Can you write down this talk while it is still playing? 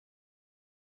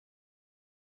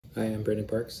Hi, I'm Brendan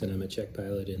Parks, and I'm a check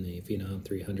pilot in the Phenom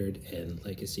 300 and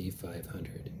Legacy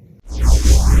 500. It's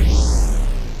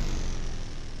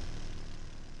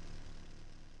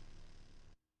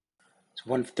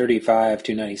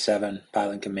 135-297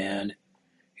 Pilot Command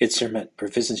Instrument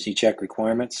Proficiency Check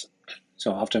Requirements.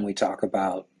 So often we talk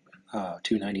about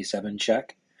 297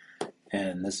 check,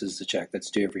 and this is the check that's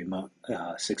due every month,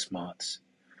 6 months.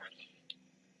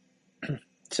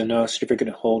 So no certificate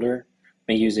holder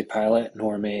may use a pilot,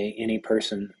 nor may any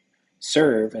person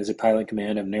serve as a pilot in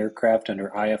command of an aircraft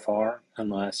under IFR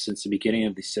unless since the beginning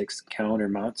of the 6 calendar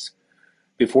months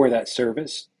before that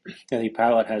service, the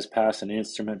pilot has passed an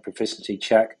instrument proficiency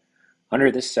check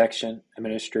under this section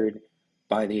administered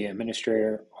by the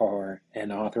administrator or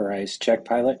an authorized check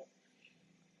pilot.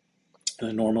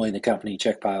 Normally the company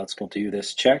check pilots will do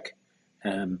this check.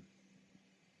 So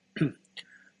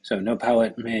no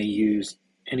pilot may use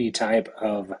any type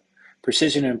of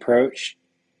precision approach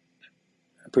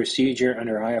procedure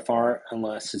under IFR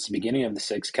unless it's the beginning of the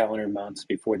 6 calendar months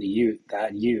before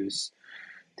that use.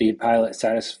 The pilot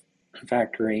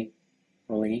satisfactorily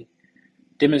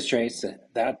demonstrates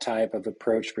that type of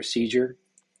approach procedure.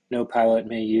 No pilot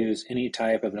may use any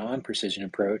type of non-precision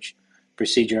approach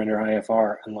procedure under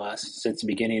IFR unless since the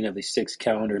beginning of the 6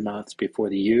 calendar months before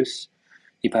the use,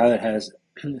 the pilot has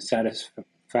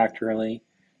satisfactorily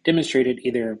demonstrated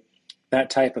either that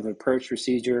type of approach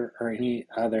procedure or any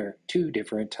other 2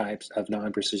 different types of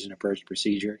non-precision approach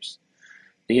procedures.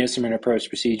 The instrument approach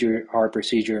procedure or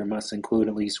procedure must include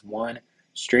at least 1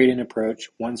 straight-in approach,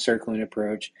 1 circling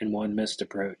approach, and 1 missed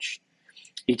approach.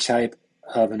 Each type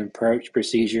of an approach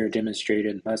procedure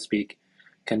demonstrated must be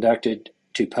conducted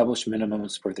to published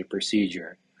minimums for the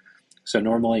procedure. So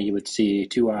normally you would see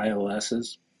 2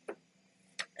 ILSs,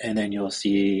 and then you'll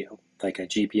see like a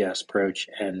GPS approach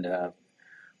and a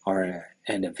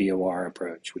VOR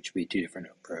approach, which would be 2 different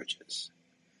approaches.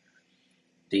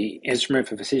 The instrument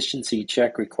proficiency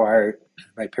check required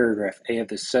by paragraph A of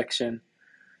this section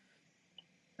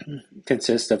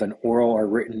consists of an oral or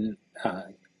written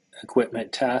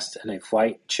equipment test and a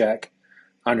flight check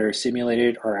under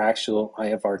simulated or actual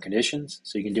IFR conditions.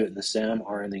 So you can do it in the sim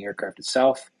or in the aircraft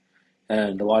itself.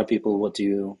 And a lot of people will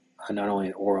do not only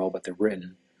the oral but the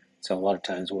written. So a lot of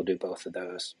times we'll do both of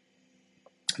those.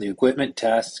 The equipment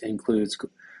test includes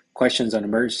questions on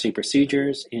emergency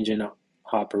procedures, engine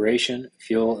operation,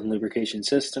 fuel and lubrication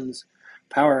systems,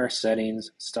 power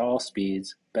settings, stall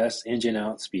speeds, best engine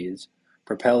out speeds,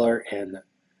 propeller and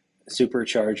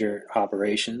supercharger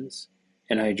operations,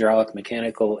 and hydraulic,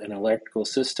 mechanical, and electrical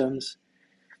systems.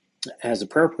 As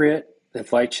appropriate, the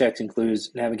flight check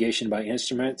includes navigation by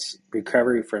instruments,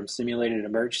 recovery from simulated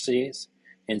emergencies,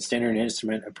 and standard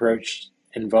instrument approach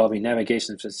involving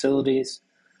navigation facilities,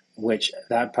 which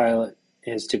that pilot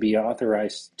is to be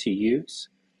authorized to use.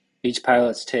 Each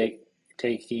pilot's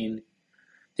taking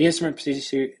the instrument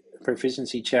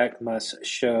proficiency check must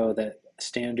show that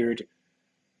standard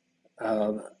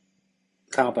of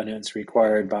competence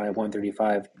required by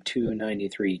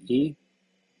 135-293E.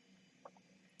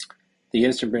 The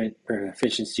instrument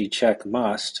proficiency check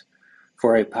must,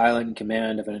 for a pilot in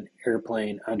command of an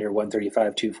airplane under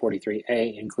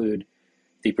 135-243A, include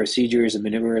the procedures and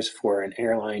maneuvers for an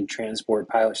airline transport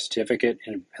pilot certificate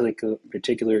in a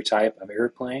particular type of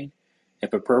airplane,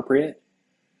 if appropriate.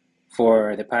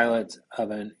 For the pilot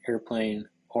of an airplane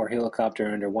or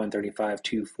helicopter under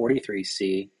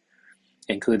 135-243C,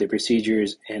 include the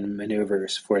procedures and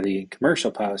maneuvers for the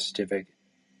commercial pilot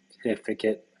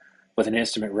certificate with an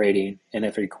instrument rating, and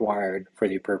if required, for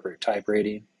the appropriate type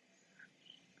rating.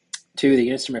 2. The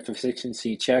instrument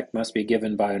proficiency check must be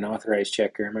given by an authorized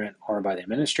check airman or by the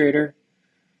administrator.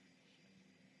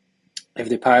 If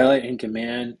the pilot in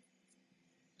command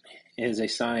is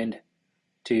assigned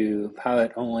to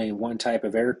pilot only 1 type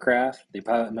of aircraft, the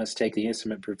pilot must take the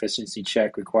instrument proficiency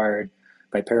check required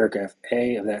by paragraph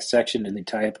A of that section in the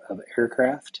type of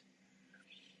aircraft.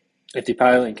 If the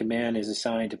pilot in command is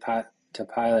assigned to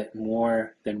pilot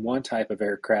more than 1 type of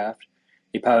aircraft,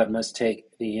 the pilot must take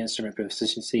the instrument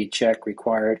proficiency check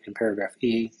required in paragraph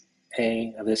A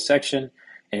of this section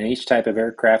and each type of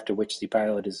aircraft to which the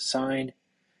pilot is assigned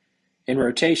in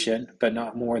rotation, but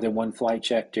not more than 1 flight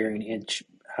check during each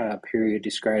period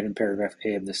described in paragraph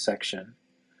A of this section.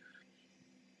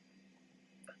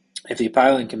 If the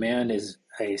pilot in command is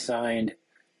assigned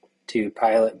to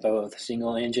pilot both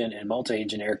single-engine and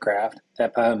multi-engine aircraft,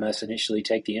 that pilot must initially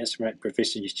take the instrument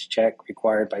proficiency check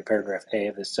required by paragraph A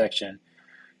of this section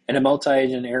in a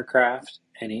multi-engine aircraft,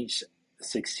 and each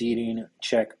succeeding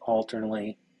check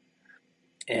alternately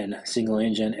in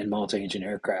single-engine and multi-engine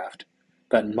aircraft,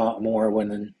 but not more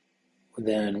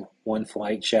than 1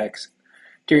 flight checks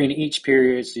During each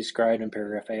period described in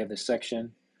paragraph A of this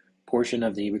section, portion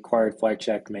of the required flight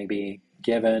check may be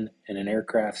given in an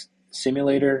aircraft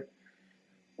simulator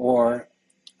or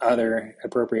other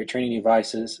appropriate training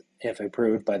devices if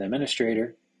approved by the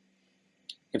administrator.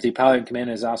 If the pilot in command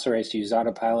is authorized to use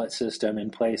autopilot system in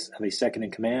place of a second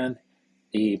in command,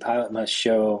 the pilot must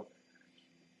show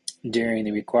during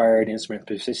the required instrument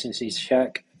proficiency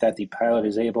check that the pilot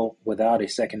is able, without a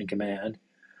second in command,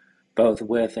 both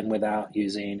with and without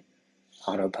using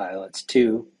autopilots,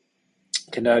 to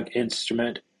conduct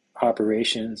instrument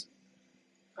operations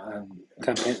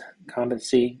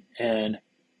competency and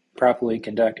properly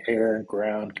conduct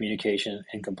air-ground communication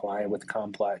and comply with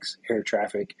complex air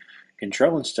traffic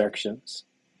control instructions.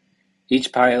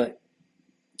 Each pilot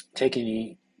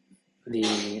taking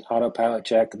the autopilot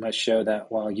check must show that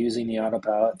while using the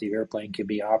autopilot, the airplane can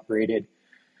be operated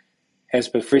as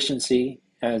proficiency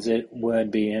as it would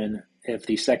be in if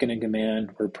the second in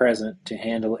command were present to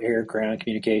handle air-ground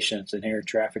communications and air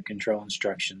traffic control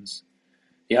instructions.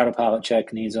 The autopilot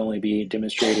check needs only be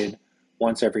demonstrated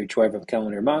once every 12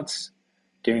 calendar months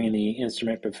during the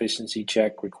instrument proficiency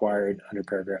check required under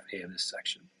paragraph A of this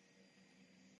section.